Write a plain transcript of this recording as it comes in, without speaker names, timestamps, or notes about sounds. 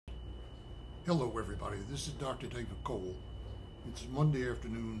Hello everybody, this is Dr. David Cole. It's Monday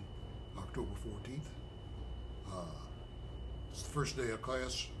afternoon, October 14th. It's the first day of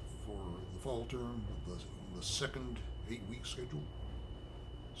class for the fall term of the second 8-week schedule.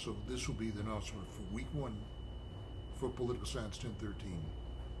 So this will be the announcement for week 1 for Political Science 1013,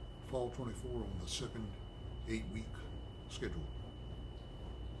 fall 24 on the second 8-week schedule.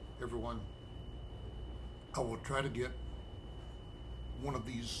 Everyone, I will try to get one of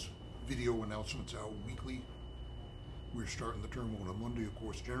these video announcements out weekly. We're starting the term on a Monday, of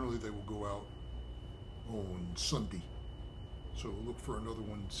course. Generally they will go out on Sunday, so look for another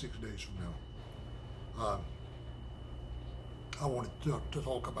one 6 days from now. I wanted to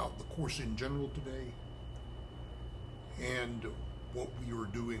talk about the course in general today and what we are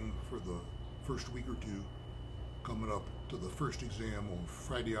doing for the first week or two coming up to the first exam on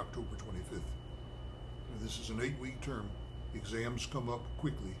Friday, October 25th. This is an 8-week term. Exams come up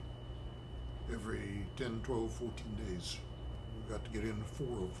quickly, every 10, 12, 14 days. We've got to get in 4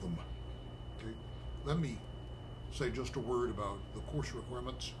 of them. Okay. Let me say just a word about the course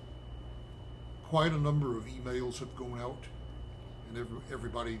requirements. Quite a number of emails have gone out, and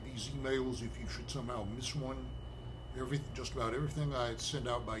everybody, these emails, if you should somehow miss one, just about everything I send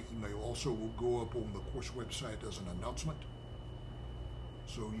out by email also will go up on the course website as an announcement.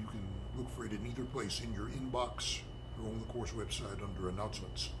 So you can look for it in either place, in your inbox or on the course website under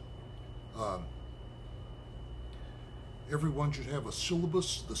announcements. Everyone should have a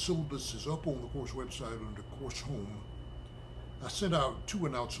syllabus. The syllabus is up on the course website under course home. I sent out 2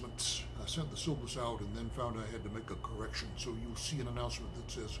 announcements. I sent the syllabus out and then found I had to make a correction. So you'll see an announcement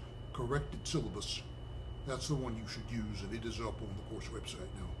that says corrected syllabus. That's the one you should use, and it is up on the course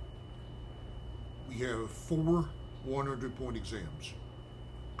website now. We have 4 100-point exams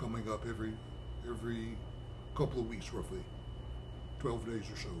coming up every couple of weeks, roughly 12 days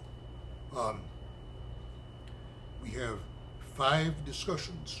or so. We have 5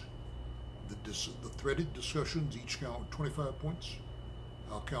 discussions. The threaded discussions each count 25 points.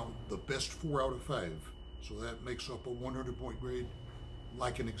 I'll count the best 4 out of 5, so that makes up a 100-point grade,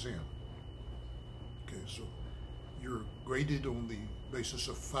 like an exam. Okay, so you're graded on the basis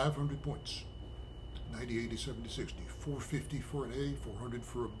of 500 points: 90, 80, 70, 60, 450 for an A, 400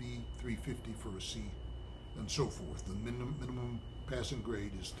 for a B, 350 for a C, and so forth. The minimum passing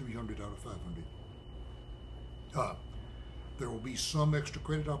grade is 300 out of 500. There will be some extra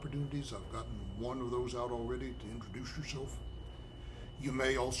credit opportunities. I've gotten 1 of those out already to introduce yourself. You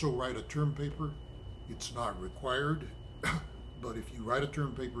may also write a term paper. It's not required, but if you write a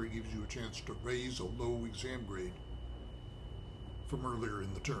term paper, it gives you a chance to raise a low exam grade from earlier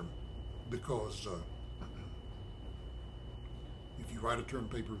in the term, because if you write a term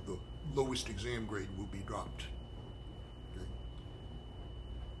paper, the lowest exam grade will be dropped. Okay.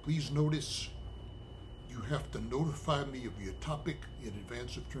 Please notice you have to notify me of your topic in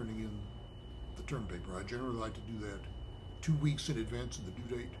advance of turning in the term paper. I generally like to do that 2 weeks in advance of the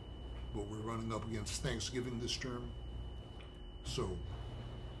due date, but we're running up against Thanksgiving this term. So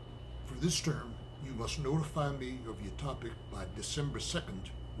for this term, you must notify me of your topic by December 2nd,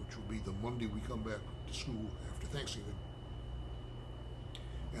 which will be the Monday we come back to school after Thanksgiving.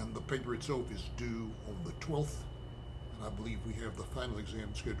 And the paper itself is due on the 12th, and I believe we have the final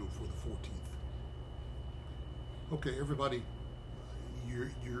exam scheduled for the 14th. Okay, everybody,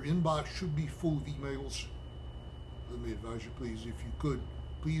 your inbox should be full of emails. Let me advise you, please, if you could,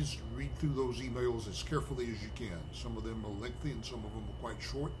 please read through those emails as carefully as you can. Some of them are lengthy and some of them are quite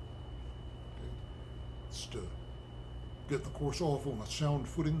short. Okay. It's to get the course off on a sound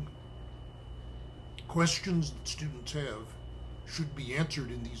footing. Questions that students have should be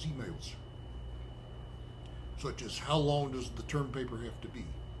answered in these emails, such as how long does the term paper have to be?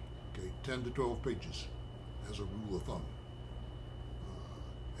 Okay, 10 to 12 pages as a rule of thumb.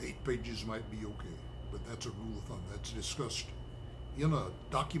 8 pages might be okay, but that's a rule of thumb. That's discussed in a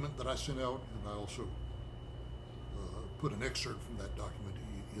document that I sent out, and I also put an excerpt from that document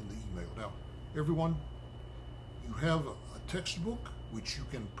in the email. Now, everyone, you have a textbook which you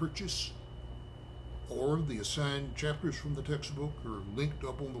can purchase, or the assigned chapters from the textbook are linked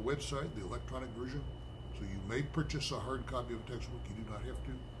up on the website, the electronic version. So you may purchase a hard copy of a textbook. You do not have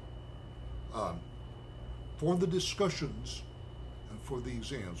to. For the discussions and for the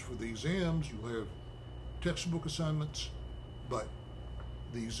exams, you'll have textbook assignments, but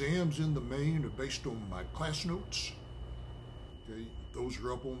the exams in the main are based on my class notes. Okay, those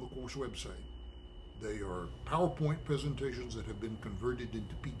are up on the course website. They are PowerPoint presentations that have been converted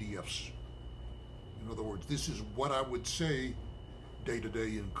into PDFs. In other words, this is what I would say day to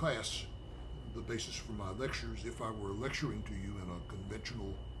day in class, the basis for my lectures, if I were lecturing to you in a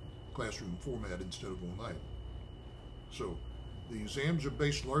conventional classroom format instead of online. So the exams are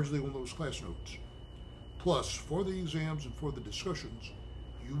based largely on those class notes. Plus, for the exams and for the discussions,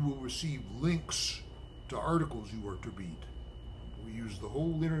 you will receive links to articles you are to read. We use the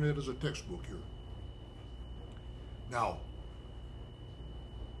whole internet as a textbook here. Now,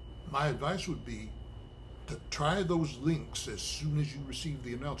 my advice would be to try those links as soon as you receive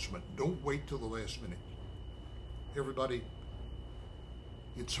the announcement. Don't wait till the last minute. Everybody,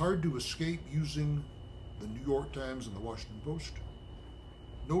 it's hard to escape using the New York Times and the Washington Post.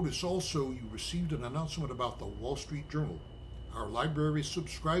 Notice also you received an announcement about the Wall Street Journal. Our library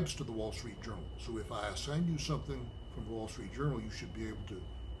subscribes to the Wall Street Journal, so if I assign you something from the Wall Street Journal, you should be able to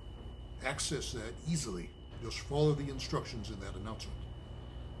access that easily. Just follow the instructions in that announcement.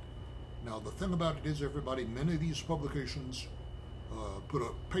 Now, the thing about it is, everybody, many of these publications put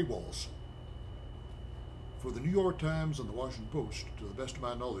up paywalls. For the New York Times and the Washington Post, to the best of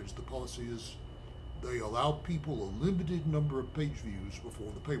my knowledge, the policy is they allow people a limited number of page views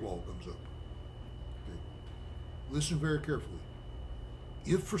before the paywall comes up. Okay. Listen very carefully.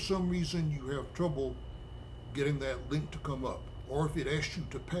 If for some reason you have trouble getting that link to come up, or if it asks you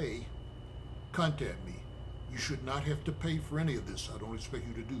to pay, contact me. You should not have to pay for any of this. I don't expect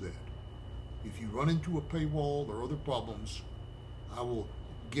you to do that. If you run into a paywall or other problems, I will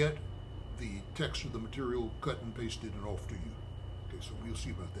get the text of the material cut and pasted and off to you. Okay, so we'll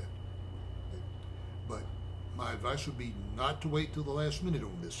see about that. Okay. But my advice would be not to wait till the last minute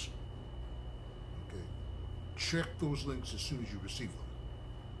on this. Okay. Check those links as soon as you receive them.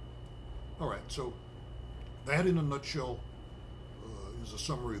 All right, so that in a nutshell is a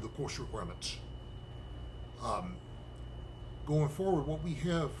summary of the course requirements. Going forward, what we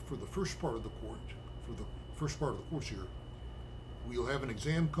have for the first part of the course here, we'll have an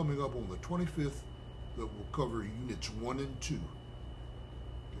exam coming up on the 25th that will cover units 1 and 2.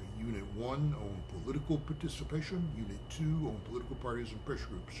 Okay, unit 1 on political participation, unit 2 on political parties and pressure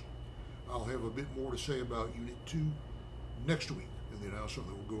groups. I'll have a bit more to say about unit 2 next week in the announcement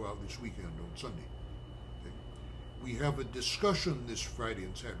that will go out this weekend on Sunday. Okay. We have a discussion this Friday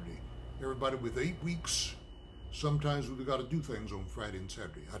and Saturday. Everybody, with 8 weeks, sometimes we've got to do things on Friday and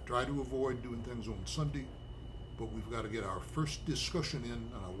Saturday. I try to avoid doing things on Sunday, but we've got to get our first discussion in,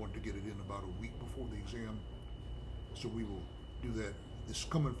 and I want to get it in about a week before the exam. So we will do that this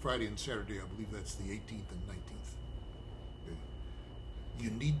coming Friday and Saturday. I believe that's the 18th and 19th. Okay.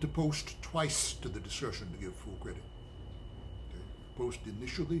 You need to post twice to the discussion to give full credit. Okay. Post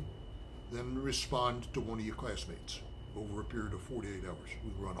initially, then respond to one of your classmates over a period of 48 hours.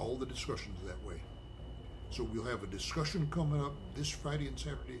 We run all the discussions that way. So we'll have a discussion coming up this Friday and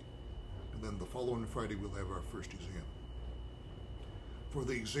Saturday, and then the following Friday we'll have our first exam. For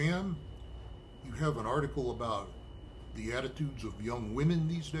the exam, you have an article about the attitudes of young women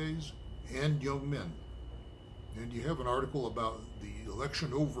these days and young men. And you have an article about the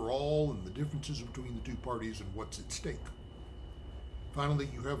election overall and the differences between the two parties and what's at stake. Finally,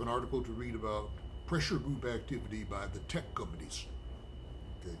 you have an article to read about pressure group activity by the tech companies.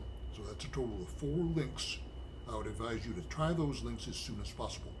 Okay. So that's a total of 4 links. I would advise you to try those links as soon as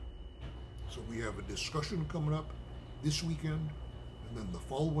possible. So we have a discussion coming up this weekend, and then the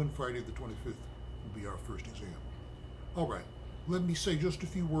following Friday, the 25th, will be our first exam. All right, let me say just a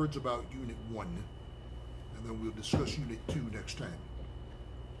few words about Unit 1, and then we'll discuss Unit 2 next time.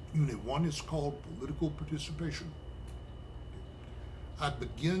 Unit 1 is called Political Participation. I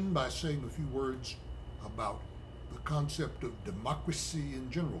begin by saying a few words about the concept of democracy in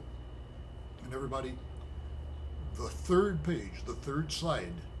general. And everybody, the third page, the third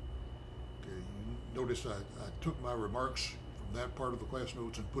slide, okay, you notice I took my remarks from that part of the class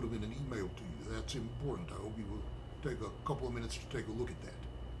notes and put them in an email to you. That's important. I hope you will take a couple of minutes to take a look at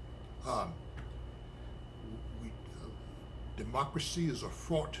that. Democracy is a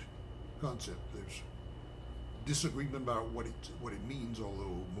fraught concept. There's disagreement about what it means,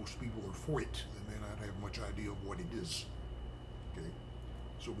 although most people are for it. They may not have much idea of what it is. Okay,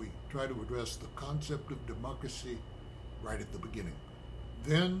 so we try to address the concept of democracy right at the beginning.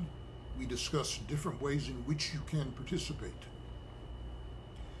 Then we discuss different ways in which you can participate.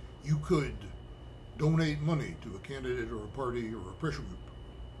 You could donate money to a candidate or a party or a pressure group.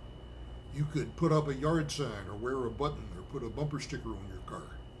 You could put up a yard sign or wear a button or put a bumper sticker on your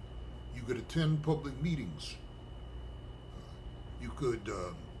car. You could attend public meetings. You could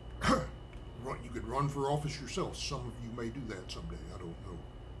run for office yourself. Some of you may do that someday. I don't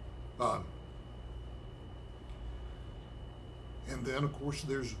know. And then, of course,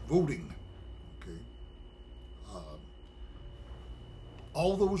 there's voting. Okay.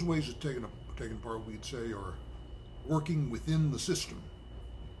 All those ways of taking part, we'd say, are working within the system.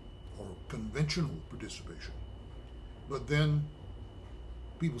 conventional participation. But then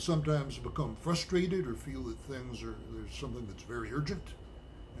people sometimes become frustrated or feel that there's something that's very urgent,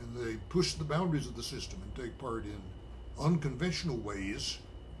 and they push the boundaries of the system and take part in unconventional ways,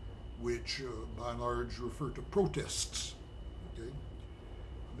 which by and large refer to protests. Okay?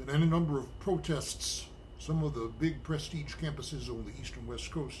 Been any number of protests. Some of the big prestige campuses on the east and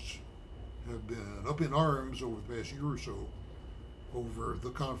west coasts have been up in arms over the past year or so over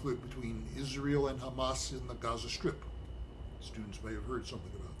the conflict between Israel and Hamas in the Gaza Strip. Students may have heard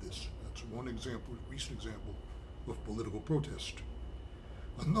something about this. That's one example, recent example of political protest.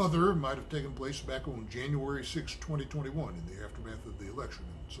 Another might have taken place back on January 6, 2021, in the aftermath of the election,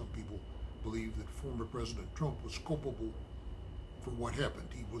 and some people believe that former President Trump was culpable for what happened.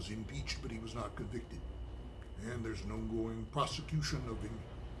 He was impeached, but he was not convicted. And there's an ongoing prosecution of him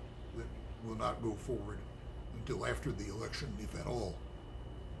that will not go forward until after the election, if at all.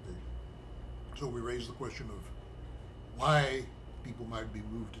 Okay. So we raise the question of why people might be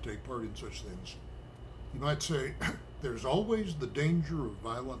moved to take part in such things. You might say, there's always the danger of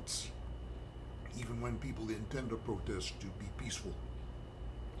violence, even when people intend a protest to be peaceful.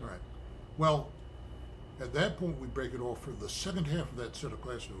 All right. Well, at that point, we break it off for the second half of that set of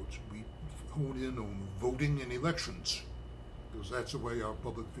class notes. We hone in on voting in elections, because that's the way our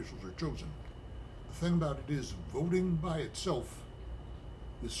public officials are chosen. The thing about it is, voting by itself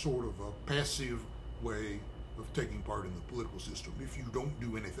is sort of a passive way of taking part in the political system. If you don't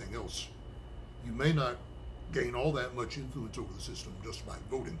do anything else, you may not gain all that much influence over the system just by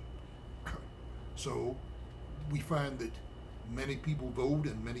voting. So we find that many people vote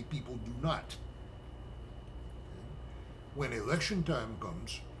and many people do not. When election time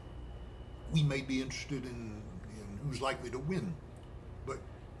comes, we may be interested in who's likely to win. But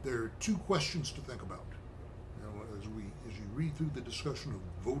there are two questions to think about. As you read through the discussion of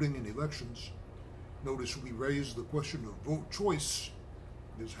voting in elections, notice we raise the question of vote choice,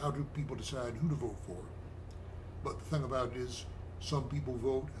 is how do people decide who to vote for? But the thing about it is, some people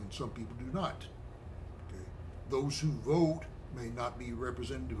vote and some people do not. Okay? Those who vote may not be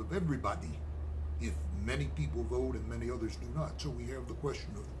representative of everybody if many people vote and many others do not. So we have the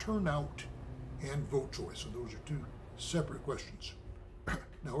question of turnout and vote choice, and those are two separate questions.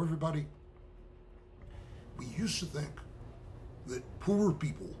 Now everybody, we used to think that poor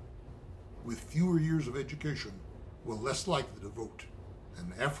people with fewer years of education were less likely to vote,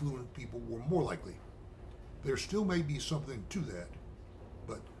 and affluent people were more likely. There still may be something to that,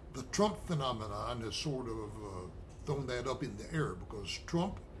 but the Trump phenomenon has sort of thrown that up in the air, because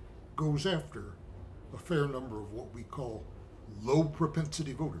Trump goes after a fair number of what we call low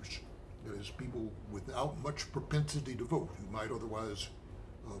propensity voters. That is, people without much propensity to vote, who might otherwise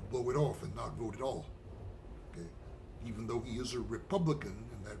blow it off and not vote at all. Okay? Even though he is a Republican,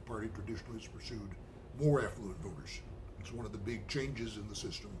 and that party traditionally has pursued more affluent voters. It's one of the big changes in the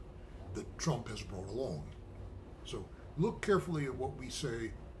system that Trump has brought along. So look carefully at what we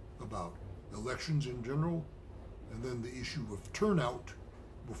say about elections in general, and then the issue of turnout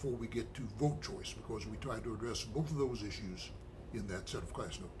before we get to vote choice, because we try to address both of those issues in that set of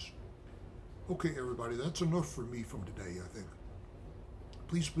class notes. Okay, everybody, that's enough for me from today, I think.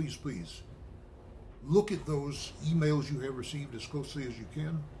 Please, please, please, look at those emails you have received as closely as you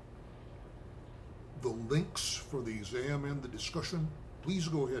can. The links for the exam and the discussion, please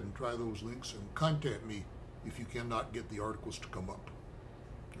go ahead and try those links and contact me if you cannot get the articles to come up.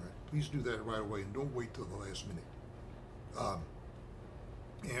 All right, please do that right away and don't wait till the last minute.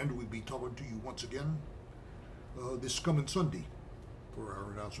 And we'll be talking to you once again this coming Sunday for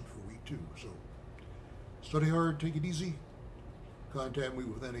our announcement for week 2. So study hard, take it easy. Contact me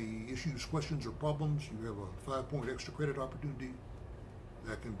with any issues, questions, or problems. You have a 5-point extra credit opportunity.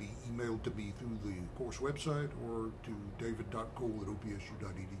 That can be emailed to me through the course website or to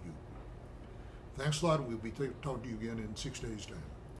david.cole@opsu.edu. Thanks a lot, and we'll be talking to you again in 6 days' time.